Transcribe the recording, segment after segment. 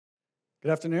Good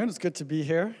afternoon. It's good to be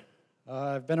here.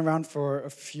 I've been around for a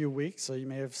few weeks, so you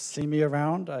may have seen me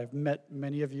around. I've met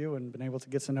many of you and been able to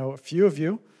get to know a few of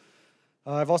you.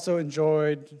 I've also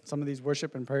enjoyed some of these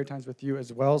worship and prayer times with you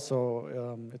as well,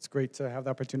 so it's great to have the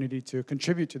opportunity to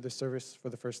contribute to this service for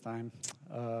the first time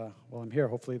while I'm here,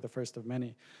 hopefully the first of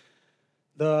many.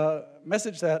 The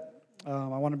message that I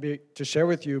want to share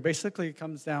with you basically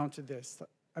comes down to this.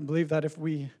 I believe that if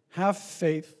we have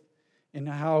faith in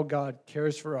how God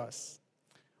cares for us,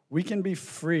 we can be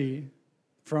free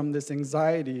from this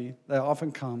anxiety that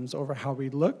often comes over how we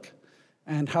look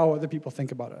and how other people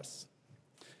think about us.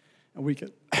 And we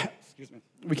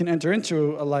can enter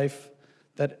into a life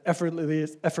that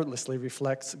effortlessly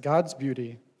reflects God's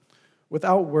beauty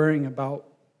without worrying about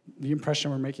the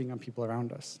impression we're making on people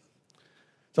around us.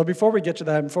 So before we get to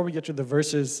that, before we get to the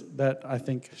verses that I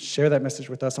think share that message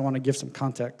with us, I want to give some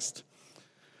context.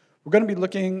 We're going to be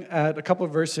looking at a couple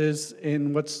of verses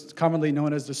in what's commonly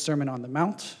known as the Sermon on the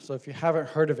Mount. So if you haven't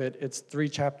heard of it, it's 3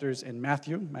 chapters in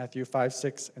Matthew 5,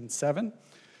 6, and 7.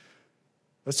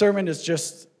 The sermon is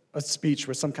just a speech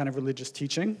with some kind of religious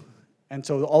teaching. And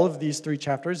so all of these 3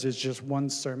 chapters is just one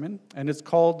sermon. And it's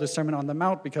called the Sermon on the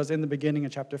Mount because in the beginning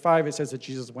of chapter 5, it says that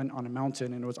Jesus went on a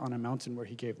mountain, and it was on a mountain where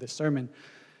he gave this sermon.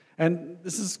 And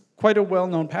this is quite a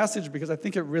well-known passage because I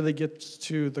think it really gets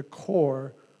to the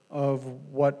core of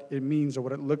what it means or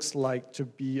what it looks like to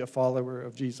be a follower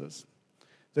of Jesus.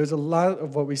 There's a lot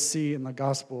of what we see in the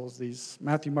Gospels, these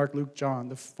Matthew, Mark, Luke, John,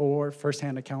 the 4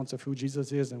 first-hand accounts of who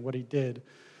Jesus is and what he did.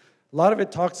 A lot of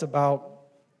it talks about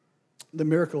the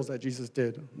miracles that Jesus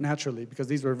did naturally because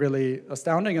these were really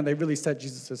astounding and they really set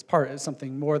Jesus apart as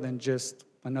something more than just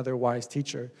another wise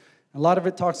teacher. A lot of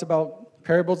it talks about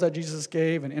parables that Jesus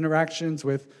gave and interactions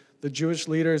with the Jewish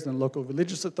leaders and local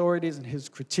religious authorities and his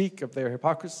critique of their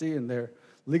hypocrisy and their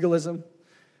legalism.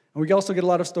 And we also get a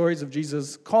lot of stories of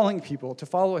Jesus calling people to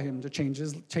follow him, to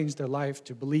change their life,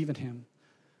 to believe in him.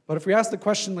 But if we ask the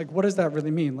question, what does that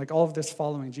really mean? All of this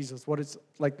following Jesus,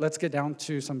 let's get down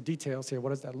to some details here. What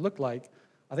does that look like?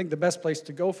 I think the best place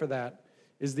to go for that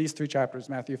is these 3 chapters,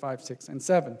 Matthew 5, 6, and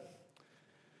 7.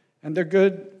 And they're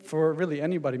good for really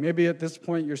anybody. Maybe at this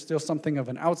point you're still something of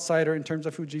an outsider in terms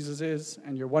of who Jesus is,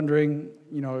 and you're wondering,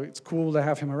 it's cool to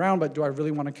have him around, but do I really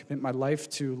want to commit my life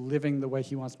to living the way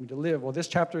he wants me to live? Well, this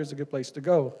chapter is a good place to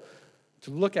go,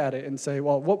 to look at it and say,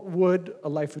 well, what would a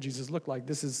life with Jesus look like?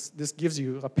 This gives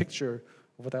you a picture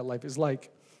of what that life is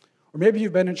like. Or maybe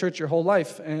you've been in church your whole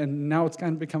life, and now it's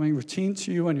kind of becoming routine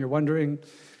to you, and you're wondering,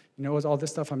 is all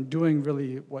this stuff I'm doing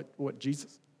really what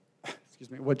Jesus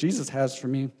has for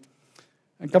me?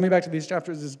 And coming back to these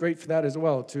chapters is great for that as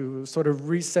well, to sort of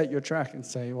reset your track and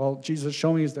say, well, Jesus,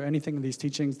 show me, is there anything in these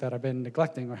teachings that I've been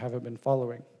neglecting or haven't been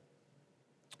following?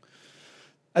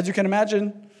 As you can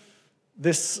imagine,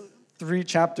 this 3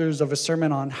 chapters of a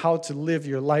sermon on how to live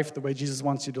your life the way Jesus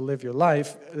wants you to live your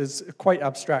life is quite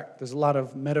abstract. There's a lot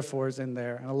of metaphors in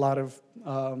there and a lot of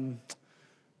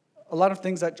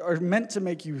things that are meant to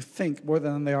make you think more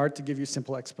than they are to give you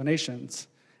simple explanations.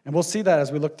 And we'll see that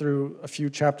as we look through a few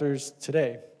chapters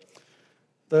today.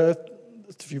 A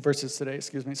few verses today,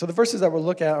 excuse me. So the verses that we'll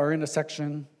look at are in a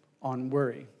section on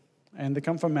worry. And they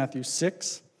come from Matthew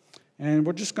 6. And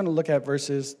we're just going to look at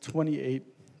verses 28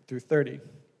 through 30.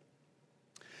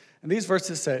 And these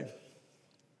verses say,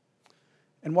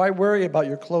 "And why worry about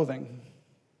your clothing?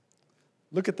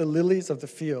 Look at the lilies of the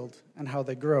field and how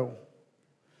they grow.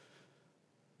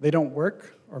 They don't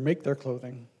work or make their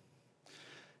clothing.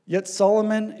 Yet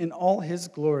Solomon in all his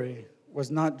glory was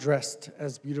not dressed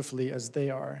as beautifully as they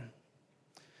are.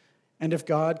 And if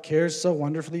God cares so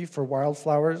wonderfully for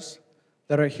wildflowers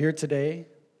that are here today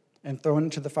and thrown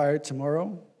into the fire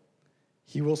tomorrow,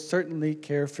 he will certainly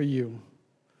care for you.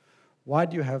 Why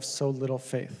do you have so little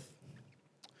faith?"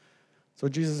 So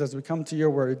Jesus, as we come to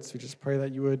your words, we just pray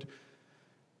that you would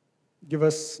give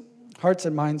us hearts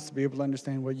and minds to be able to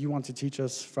understand what you want to teach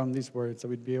us from these words, that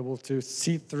we'd be able to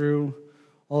see through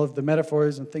all of the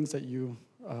metaphors and things that you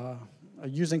are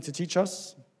using to teach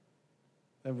us,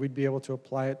 that we'd be able to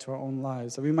apply it to our own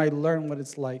lives, that we might learn what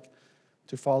it's like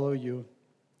to follow you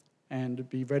and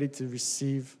be ready to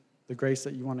receive the grace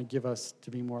that you want to give us to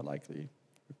be more like thee.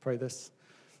 We pray this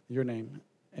in your name.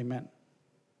 Amen.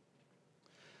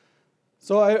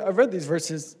 So I read these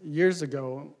verses years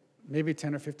ago, maybe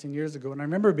 10 or 15 years ago, and I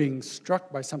remember being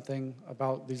struck by something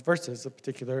about these verses, a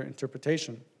particular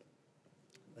interpretation.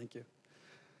 Thank you.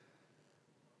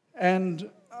 And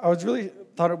I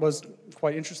thought it was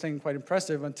quite interesting, quite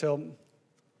impressive, until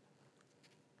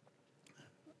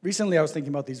recently I was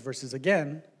thinking about these verses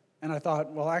again, and I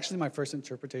thought, well, actually my first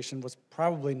interpretation was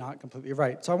probably not completely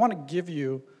right. So I want to give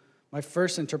you my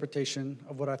first interpretation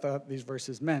of what I thought these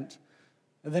verses meant,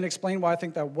 and then explain why I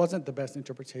think that wasn't the best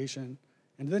interpretation,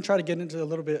 and then try to get into a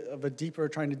little bit of a deeper,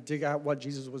 trying to dig out what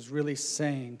Jesus was really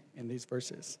saying in these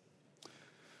verses.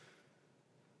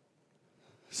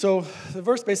 So the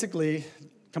verse basically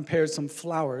compares some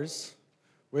flowers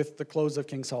with the clothes of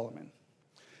King Solomon.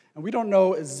 And we don't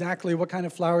know exactly what kind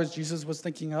of flowers Jesus was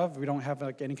thinking of. We don't have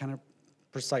any kind of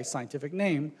precise scientific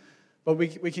name, but we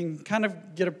can kind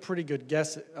of get a pretty good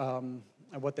guess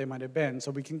at what they might have been.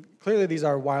 So clearly these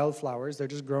are wild flowers. They're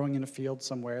just growing in a field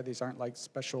somewhere. These aren't like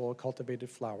special cultivated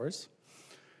flowers.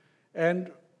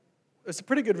 And it's a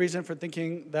pretty good reason for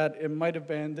thinking that it might have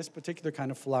been this particular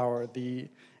kind of flower, the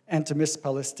Antimis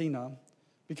palestina,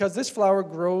 because this flower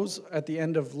grows at the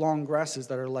end of long grasses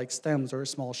that are like stems or a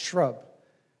small shrub.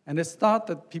 And it's thought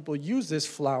that people use this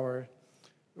flower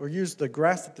or use the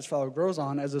grass that this flower grows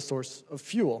on as a source of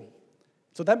fuel.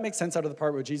 So that makes sense out of the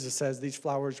part where Jesus says these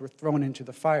flowers were thrown into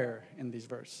the fire in these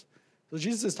verses. So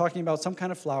Jesus is talking about some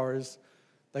kind of flowers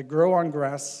that grow on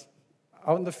grass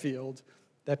out in the field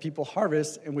that people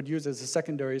harvest and would use as a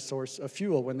secondary source of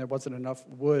fuel when there wasn't enough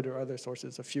wood or other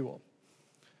sources of fuel.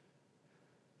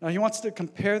 Now he wants to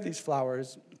compare these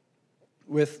flowers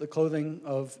with the clothing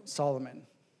of Solomon.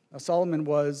 Now, Solomon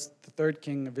was the third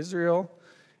king of Israel,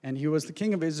 and he was the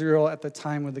king of Israel at the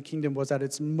time when the kingdom was at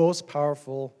its most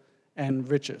powerful and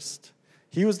richest.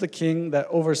 He was the king that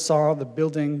oversaw the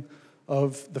building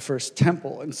of the first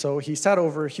temple, and so he sat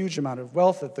over a huge amount of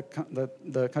wealth that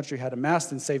the country had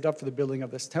amassed and saved up for the building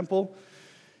of this temple.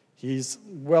 He's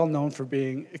well known for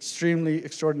being extremely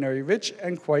extraordinarily rich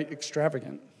and quite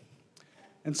extravagant.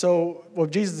 And so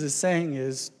what Jesus is saying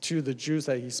is to the Jews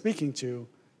that he's speaking to,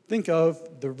 think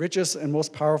of the richest and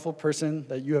most powerful person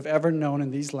that you have ever known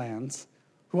in these lands,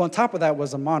 who on top of that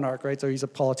was a monarch, right? So he's a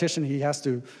politician. He has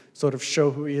to sort of show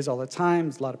who he is all the time.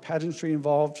 There's a lot of pageantry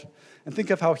involved. And think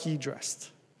of how he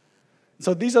dressed.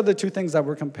 So these are the two things that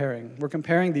we're comparing. We're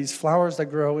comparing these flowers that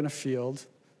grow in a field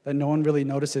that no one really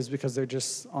notices because they're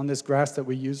just on this grass that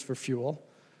we use for fuel,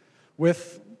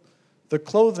 with the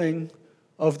clothing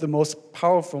of the most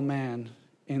powerful man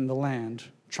in the land,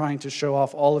 trying to show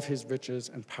off all of his riches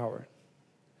and power.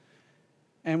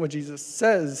 And what Jesus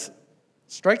says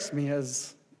strikes me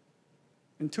as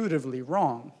intuitively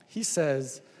wrong. He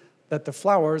says that the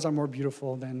flowers are more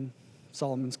beautiful than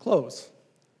Solomon's clothes.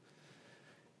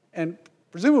 And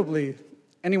presumably,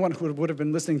 anyone who would have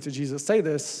been listening to Jesus say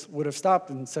this would have stopped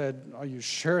and said, "Are you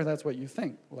sure that's what you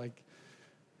think?" Like,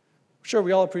 sure,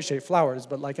 we all appreciate flowers,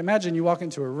 but like imagine you walk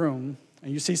into a room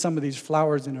and you see some of these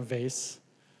flowers in a vase,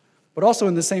 but also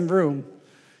in the same room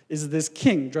is this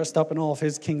king dressed up in all of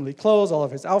his kingly clothes, all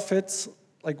of his outfits.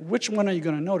 Like, which one are you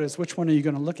going to notice? Which one are you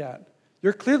going to look at?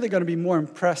 You're clearly going to be more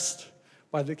impressed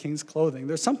by the king's clothing.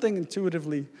 There's something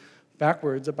intuitively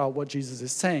backwards about what Jesus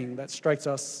is saying that strikes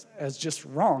us as just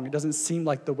wrong. It doesn't seem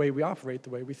like the way we operate, the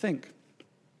way we think.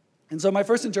 And so my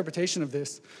first interpretation of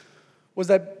this was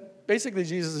that basically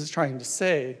Jesus is trying to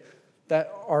say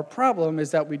that our problem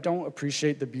is that we don't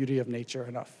appreciate the beauty of nature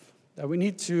enough. That we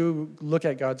need to look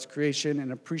at God's creation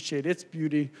and appreciate its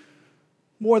beauty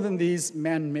more than these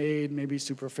man-made, maybe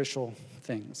superficial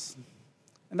things.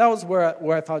 And that was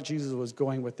where I thought Jesus was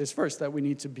going with this verse, that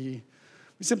we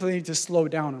simply need to slow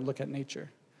down and look at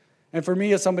nature. And for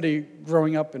me, as somebody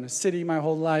growing up in a city my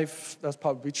whole life, that's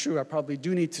probably true. I probably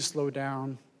do need to slow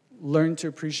down, learn to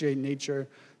appreciate nature,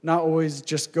 not always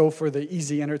just go for the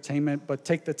easy entertainment, but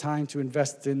take the time to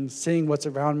invest in seeing what's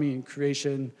around me in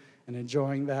creation and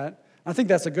enjoying that. I think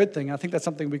that's a good thing. I think that's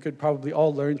something we could probably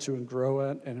all learn to and grow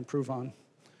at and improve on.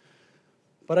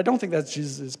 But I don't think that's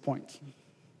Jesus' point.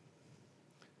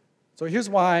 So here's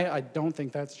why I don't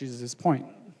think that's Jesus' point.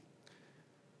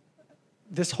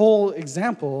 This whole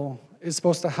example is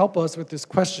supposed to help us with this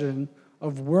question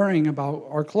of worrying about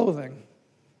our clothing.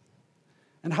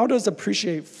 And how does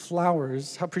appreciating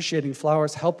flowers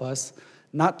help us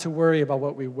not to worry about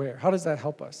what we wear? How does that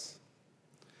help us?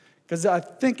 Because I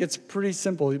think it's pretty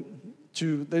simple.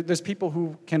 There's people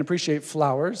who can appreciate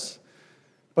flowers,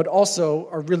 but also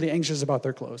are really anxious about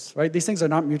their clothes, right? These things are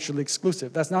not mutually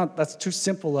exclusive. That's too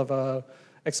simple of a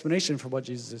explanation for what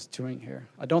Jesus is doing here.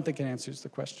 I don't think it answers the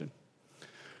question.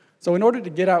 So in order to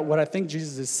get at what I think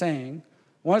Jesus is saying,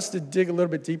 I want us to dig a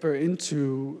little bit deeper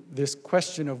into this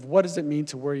question of what does it mean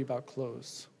to worry about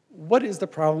clothes? What is the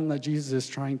problem that Jesus is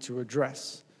trying to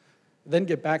address? Then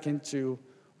get back into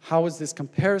how is this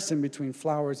comparison between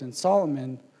flowers and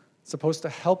Solomon supposed to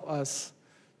help us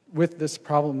with this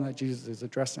problem that Jesus is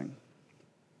addressing.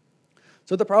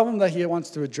 So the problem that he wants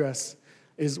to address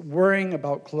is worrying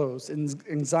about clothes,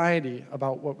 anxiety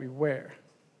about what we wear.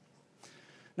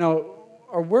 Now,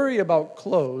 our worry about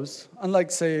clothes,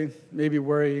 unlike, say, maybe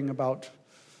worrying about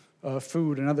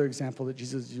food, another example that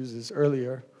Jesus uses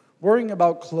earlier, worrying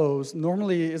about clothes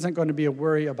normally isn't going to be a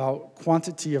worry about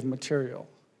quantity of material.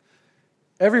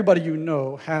 Everybody you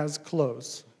know has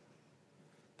clothes.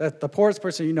 That the poorest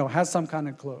person you know has some kind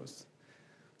of clothes.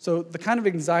 So the kind of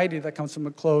anxiety that comes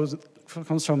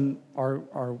from our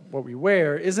what we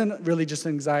wear isn't really just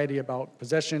anxiety about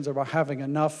possessions or about having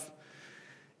enough.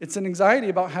 It's an anxiety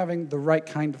about having the right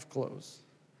kind of clothes.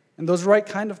 And those right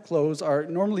kind of clothes are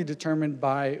normally determined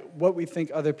by what we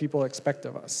think other people expect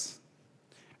of us.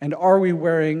 And are we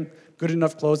wearing good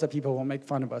enough clothes that people won't make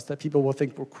fun of us, that people will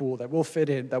think we're cool, that we'll fit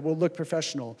in, that we'll look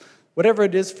professional? Whatever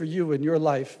it is for you in your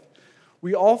life,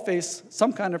 we all face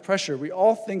some kind of pressure. We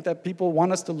all think that people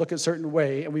want us to look a certain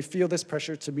way, and we feel this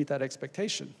pressure to meet that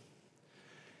expectation.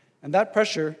 And that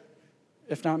pressure,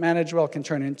 if not managed well, can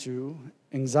turn into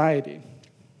anxiety.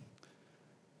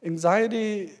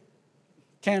 Anxiety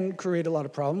can create a lot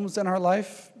of problems in our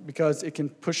life because it can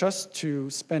push us to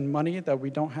spend money that we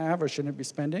don't have or shouldn't be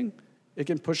spending. It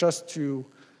can push us to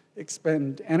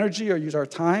expend energy or use our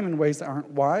time in ways that aren't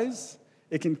wise.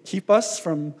 It can keep us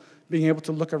from being able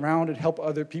to look around and help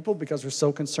other people because we're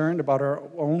so concerned about our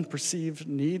own perceived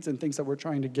needs and things that we're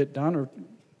trying to get done or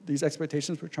these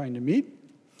expectations we're trying to meet.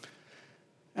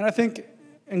 And I think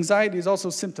anxiety is also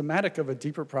symptomatic of a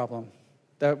deeper problem,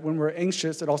 that when we're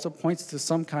anxious, it also points to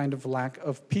some kind of lack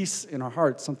of peace in our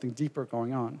hearts, something deeper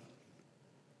going on.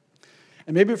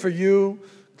 And maybe for you,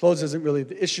 clothes isn't really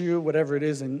the issue, whatever it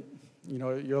is in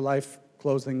your life,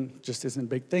 clothing just isn't a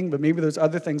big thing, but maybe there's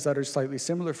other things that are slightly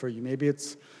similar for you. Maybe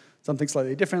it's something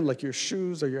slightly different, like your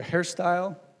shoes or your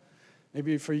hairstyle.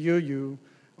 Maybe for you, you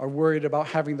are worried about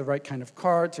having the right kind of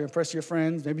car to impress your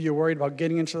friends. Maybe you're worried about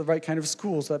getting into the right kind of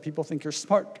school so that people think you're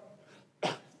smart.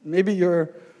 Maybe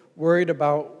you're worried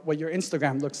about what your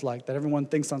Instagram looks like, that everyone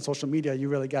thinks on social media you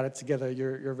really got it together,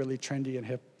 you're really trendy and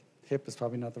hip. Hip is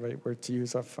probably not the right word to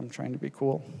use if I'm trying to be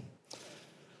cool.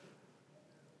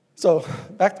 So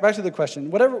back to the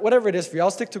question. Whatever it is for you, I'll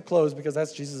stick to clothes because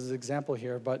that's Jesus' example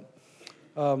here, but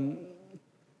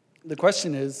the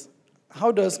question is,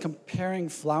 how does comparing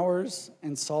flowers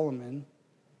and Solomon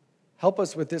help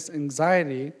us with this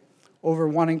anxiety over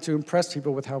wanting to impress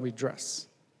people with how we dress?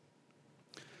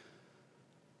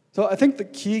 So I think the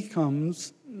key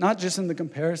comes not just in the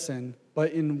comparison,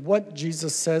 but in what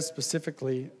Jesus says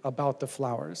specifically about the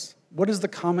flowers. What is the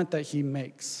comment that he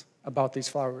makes about these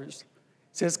flowers?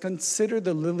 He says, "Consider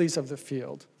the lilies of the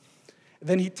field."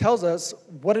 Then he tells us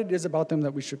what it is about them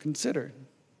that we should consider.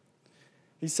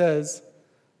 He says,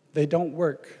 they don't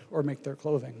work or make their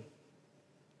clothing.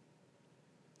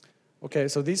 Okay,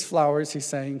 so these flowers, he's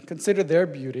saying, consider their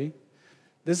beauty.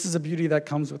 This is a beauty that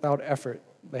comes without effort.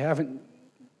 They haven't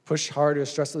pushed hard or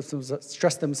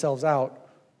stressed themselves out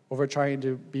over trying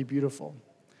to be beautiful.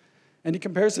 And he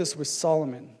compares this with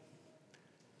Solomon.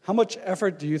 How much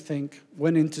effort do you think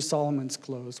went into Solomon's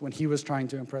clothes when he was trying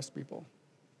to impress people?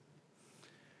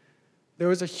 There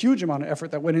was a huge amount of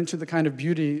effort that went into the kind of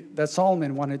beauty that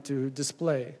Solomon wanted to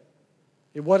display.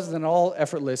 It wasn't at all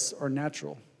effortless or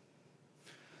natural.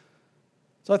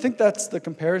 So I think that's the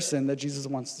comparison that Jesus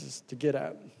wants us to get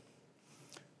at.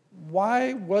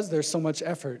 Why was there so much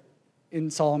effort in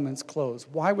Solomon's clothes?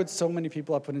 Why would so many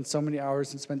people have put in so many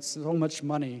hours and spent so much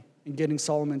money in getting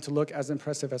Solomon to look as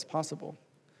impressive as possible?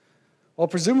 Well,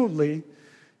 presumably,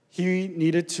 he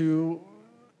needed to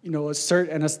assert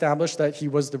and establish that he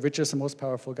was the richest and most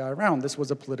powerful guy around. This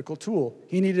was a political tool.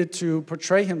 He needed to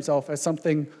portray himself as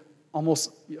something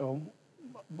almost,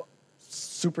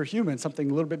 superhuman, something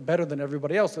a little bit better than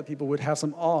everybody else, so that people would have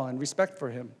some awe and respect for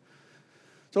him.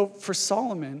 So for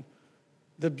Solomon,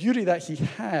 the beauty that he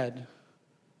had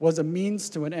was a means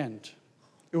to an end.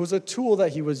 It was a tool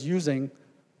that he was using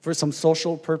for some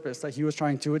social purpose that he was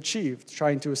trying to achieve,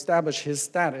 trying to establish his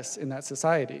status in that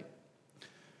society.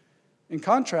 In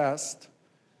contrast,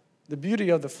 the beauty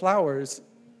of the flowers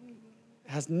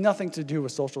has nothing to do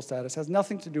with social status, has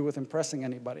nothing to do with impressing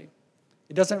anybody.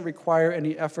 It doesn't require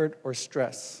any effort or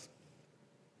stress.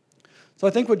 So I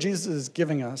think what Jesus is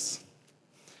giving us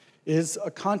is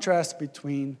a contrast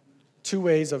between two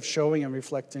ways of showing and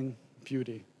reflecting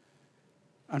beauty.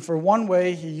 And for one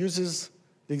way, he uses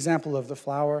the example of the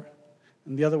flower,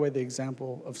 and the other way, the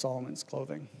example of Solomon's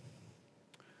clothing.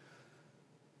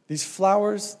 These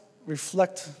flowers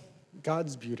reflect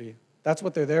God's beauty. That's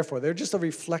what they're there for. They're just a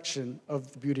reflection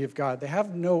of the beauty of God. They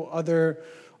have no other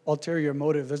ulterior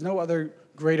motive. There's no other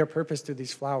greater purpose to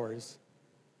these flowers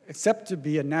except to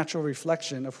be a natural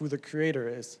reflection of who the Creator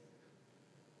is.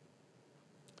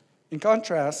 In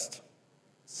contrast,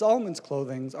 Solomon's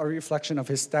clothings are a reflection of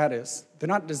his status. They're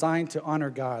not designed to honor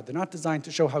God. They're not designed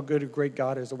to show how good a great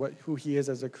God is or who he is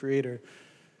as a creator,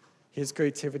 his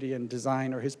creativity and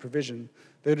design or his provision.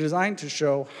 They're designed to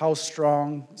show how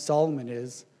strong Solomon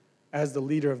is as the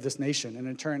leader of this nation, and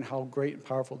in turn, how great and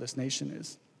powerful this nation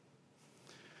is.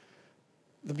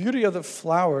 The beauty of the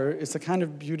flower is the kind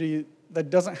of beauty that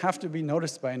doesn't have to be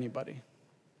noticed by anybody.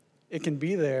 It can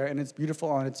be there, and it's beautiful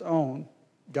on its own.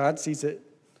 God sees it,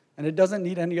 and it doesn't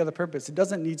need any other purpose. It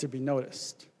doesn't need to be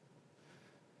noticed.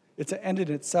 It's an end in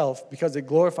itself because it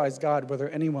glorifies God whether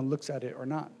anyone looks at it or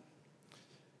not.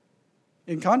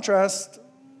 In contrast,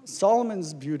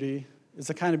 Solomon's beauty is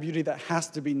the kind of beauty that has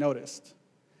to be noticed.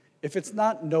 If it's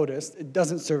not noticed, it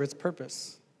doesn't serve its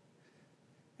purpose.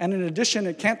 And in addition,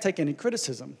 it can't take any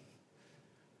criticism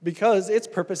because its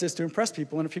purpose is to impress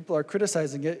people, and if people are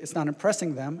criticizing it, it's not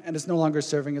impressing them, and it's no longer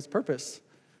serving its purpose.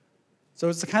 So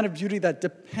it's the kind of beauty that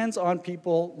depends on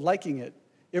people liking it.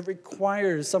 It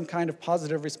requires some kind of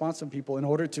positive response from people in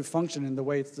order to function in the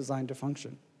way it's designed to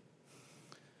function.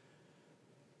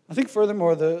 I think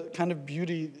furthermore, the kind of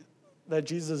beauty that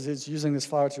Jesus is using this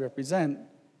flower to represent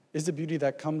is the beauty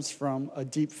that comes from a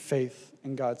deep faith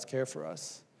in God's care for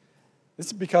us. This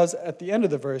is because at the end of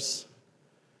the verse,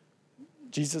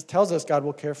 Jesus tells us God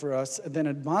will care for us and then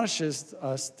admonishes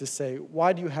us to say,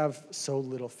 why do you have so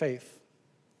little faith?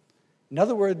 In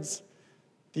other words,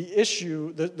 the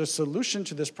issue, the solution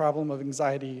to this problem of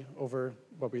anxiety over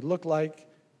what we look like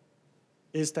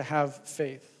is to have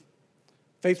faith.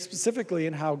 Faith specifically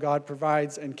in how God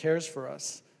provides and cares for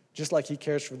us, just like he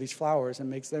cares for these flowers and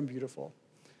makes them beautiful.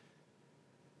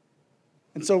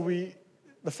 And so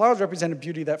the flowers represent a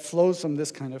beauty that flows from this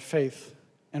kind of faith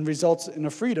and results in a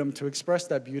freedom to express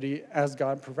that beauty as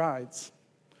God provides.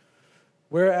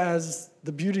 Whereas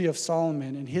the beauty of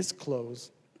Solomon and his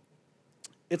clothes,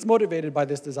 it's motivated by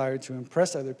this desire to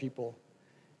impress other people,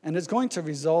 and it's going to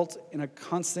result in a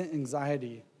constant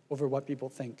anxiety over what people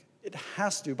think. It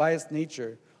has to, by its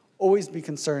nature, always be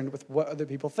concerned with what other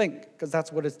people think, because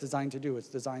that's what it's designed to do. It's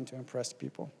designed to impress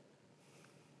people.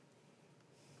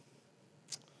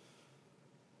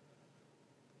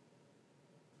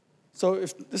 So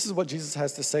if this is what Jesus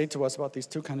has to say to us about these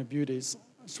two kind of beauties,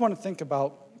 I just want to think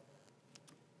about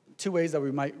two ways that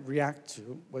we might react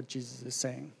to what Jesus is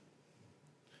saying.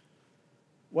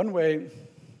 One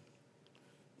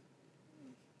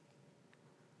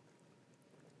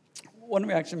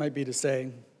reaction might be to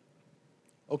say,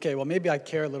 okay, well, maybe I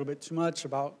care a little bit too much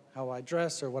about how I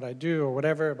dress or what I do or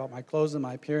whatever, about my clothes and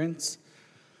my appearance.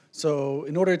 So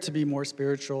in order to be more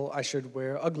spiritual, I should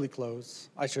wear ugly clothes.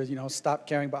 I should, stop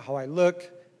caring about how I look.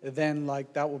 Then,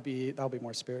 that'll be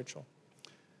more spiritual.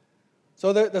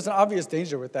 So there's an obvious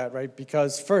danger with that, right?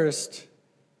 Because first,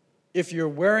 if you're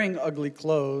wearing ugly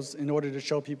clothes in order to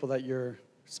show people that you're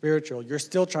spiritual, you're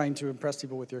still trying to impress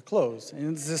people with your clothes.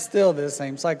 And this is still the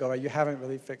same cycle, right? You haven't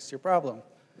really fixed your problem.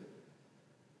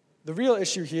 The real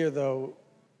issue here, though,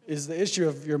 is the issue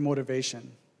of your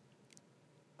motivation.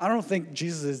 I don't think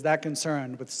Jesus is that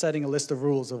concerned with setting a list of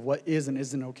rules of what is and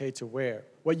isn't okay to wear,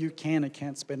 what you can and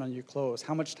can't spend on your clothes,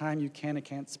 how much time you can and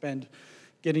can't spend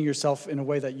getting yourself in a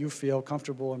way that you feel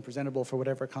comfortable and presentable for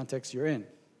whatever context you're in.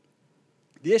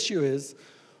 The issue is,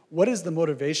 what is the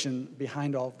motivation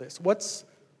behind all of this? What's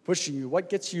pushing you? What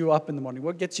gets you up in the morning?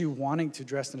 What gets you wanting to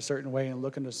dress in a certain way and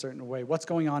look in a certain way? What's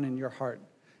going on in your heart?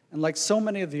 And like so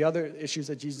many of the other issues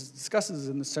that Jesus discusses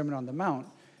in the Sermon on the Mount,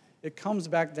 it comes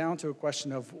back down to a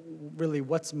question of really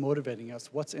what's motivating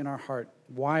us, what's in our heart,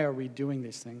 why are we doing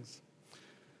these things?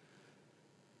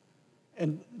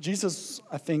 And Jesus,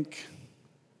 I think,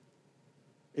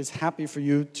 is happy for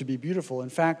you to be beautiful. In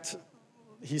fact,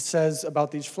 he says about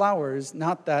these flowers,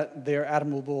 not that they're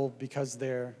admirable because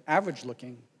they're average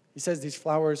looking. He says these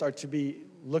flowers are to be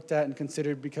looked at and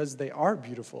considered because they are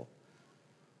beautiful.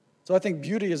 So I think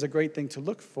beauty is a great thing to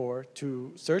look for,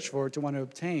 to search for, to want to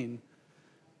obtain.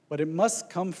 But it must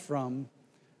come from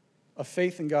a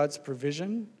faith in God's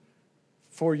provision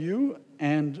for you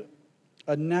and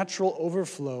a natural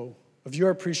overflow of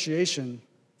your appreciation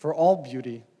for all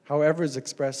beauty, however is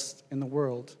expressed in the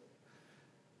world.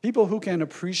 People who can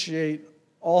appreciate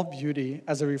all beauty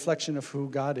as a reflection of who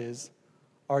God is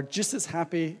are just as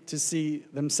happy to see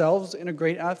themselves in a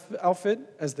great outfit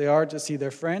as they are to see their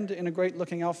friend in a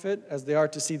great-looking outfit, as they are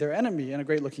to see their enemy in a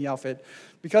great-looking outfit,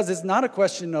 because it's not a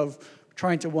question of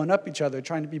trying to one-up each other,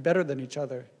 trying to be better than each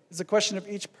other. It's a question of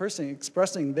each person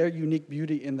expressing their unique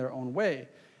beauty in their own way.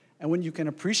 And when you can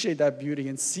appreciate that beauty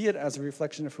and see it as a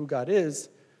reflection of who God is,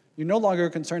 you're no longer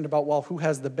concerned about, well, who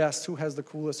has the best, who has the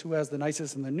coolest, who has the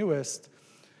nicest and the newest,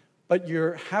 but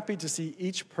you're happy to see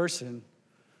each person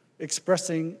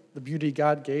expressing the beauty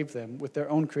God gave them with their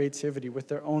own creativity, with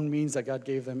their own means that God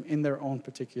gave them in their own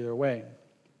particular way.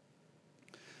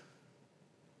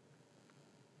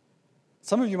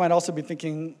 Some of you might also be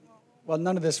thinking, well,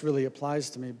 none of this really applies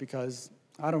to me because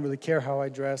I don't really care how I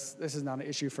dress. This is not an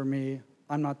issue for me.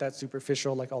 I'm not that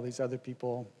superficial like all these other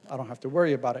people. I don't have to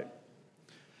worry about it.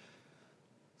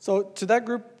 So to that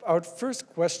group, I would first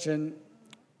question,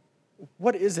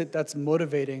 what is it that's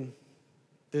motivating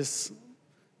this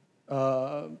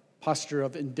posture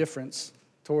of indifference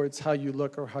towards how you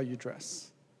look or how you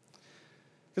dress?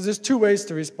 Because there's two ways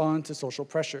to respond to social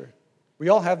pressure. We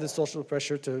all have this social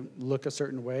pressure to look a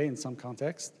certain way in some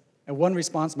context. And one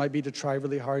response might be to try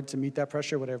really hard to meet that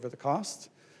pressure, whatever the cost.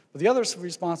 But the other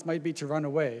response might be to run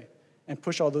away and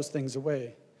push all those things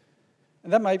away.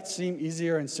 And that might seem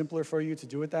easier and simpler for you to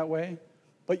do it that way,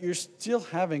 but you're still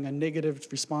having a negative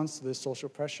response to this social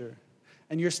pressure.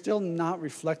 And you're still not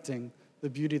reflecting the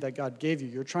beauty that God gave you.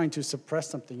 You're trying to suppress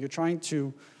something. You're trying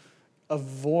to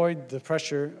avoid the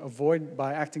pressure, avoid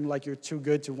by acting like you're too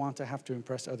good to want to have to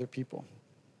impress other people.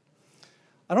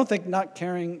 I don't think not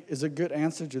caring is a good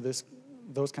answer to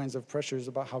those kinds of pressures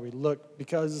about how we look,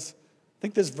 because I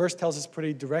think this verse tells us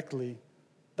pretty directly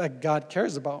that God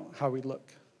cares about how we look.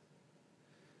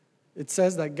 It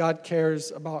says that God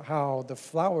cares about how the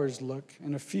flowers look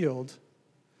in a field,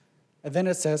 and then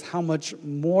it says, how much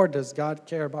more does God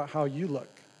care about how you look?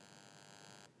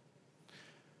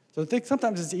 So I think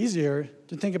sometimes it's easier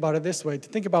to think about it this way, to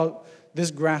think about this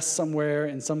grass somewhere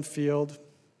in some field,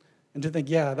 and to think,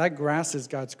 yeah, that grass is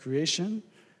God's creation,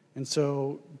 and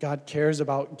so God cares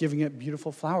about giving it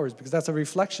beautiful flowers because that's a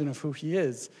reflection of who He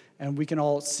is, and we can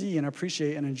all see and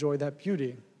appreciate and enjoy that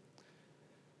beauty.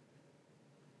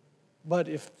 But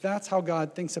if that's how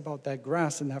God thinks about that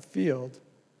grass in that field,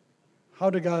 how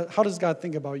does God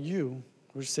think about you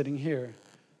who's sitting here?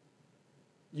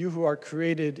 You who are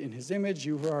created in His image,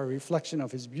 you who are a reflection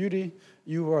of His beauty,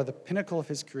 you who are the pinnacle of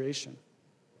His creation.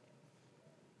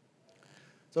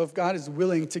 So if God is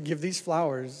willing to give these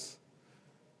flowers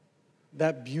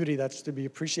that beauty that's to be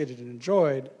appreciated and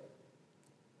enjoyed,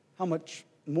 how much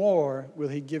more will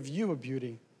He give you a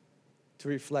beauty to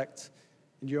reflect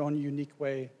in your own unique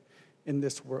way in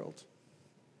this world?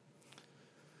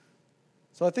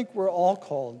 So I think we're all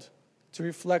called to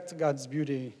reflect God's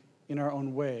beauty in our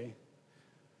own way,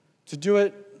 to do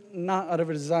it not out of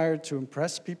a desire to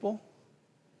impress people,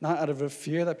 not out of a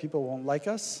fear that people won't like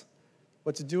us,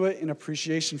 but to do it in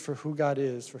appreciation for who God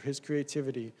is, for His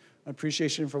creativity,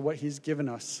 appreciation for what He's given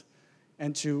us,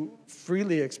 and to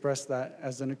freely express that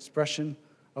as an expression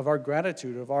of our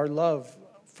gratitude, of our love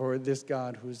for this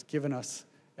God who's given us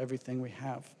everything we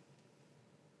have.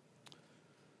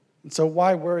 And so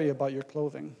why worry about your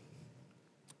clothing?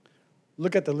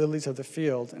 Look at the lilies of the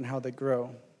field and how they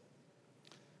grow.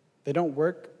 They don't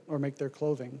work or make their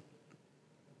clothing.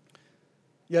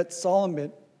 Yet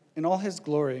Solomon, in all his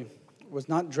glory, was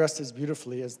not dressed as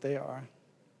beautifully as they are.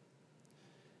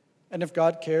 And if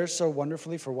God cares so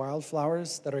wonderfully for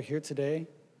wildflowers that are here today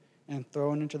and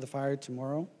thrown into the fire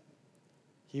tomorrow,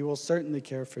 He will certainly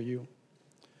care for you.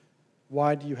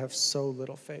 Why do you have so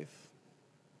little faith?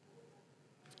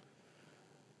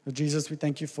 Lord Jesus, we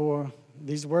thank You for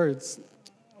these words.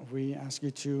 We ask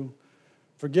You to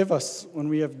forgive us when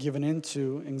we have given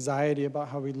into anxiety about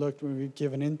how we looked, when we've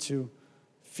given into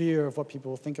fear of what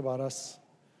people will think about us,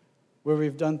 where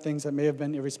we've done things that may have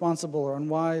been irresponsible or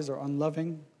unwise or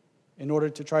unloving in order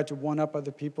to try to one-up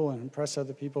other people and impress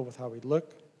other people with how we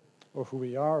look or who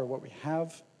we are or what we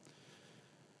have.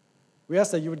 We ask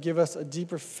that You would give us a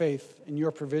deeper faith in Your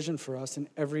provision for us in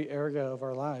every area of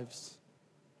our lives.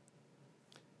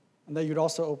 And that You'd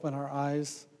also open our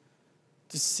eyes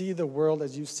to see the world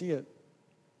as You see it,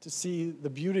 to see the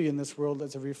beauty in this world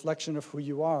as a reflection of who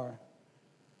You are,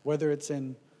 whether it's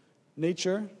in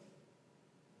nature,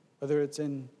 whether it's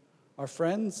in our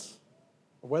friends,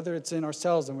 or whether it's in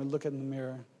ourselves and we look in the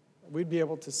mirror. We'd be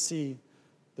able to see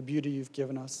the beauty You've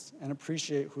given us and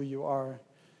appreciate who You are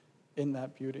in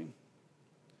that beauty.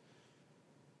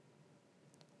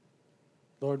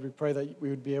 Lord, we pray that we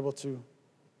would be able to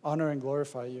honor and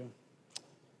glorify You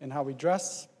in how we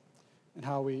dress, and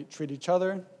how we treat each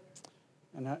other,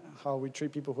 and how we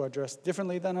treat people who are dressed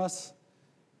differently than us,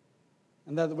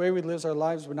 and that the way we live our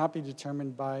lives would not be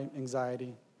determined by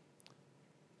anxiety,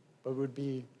 but would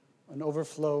be an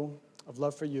overflow of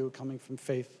love for You coming from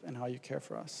faith and how You care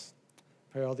for us.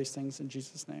 I pray all these things in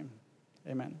Jesus' name.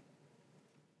 Amen.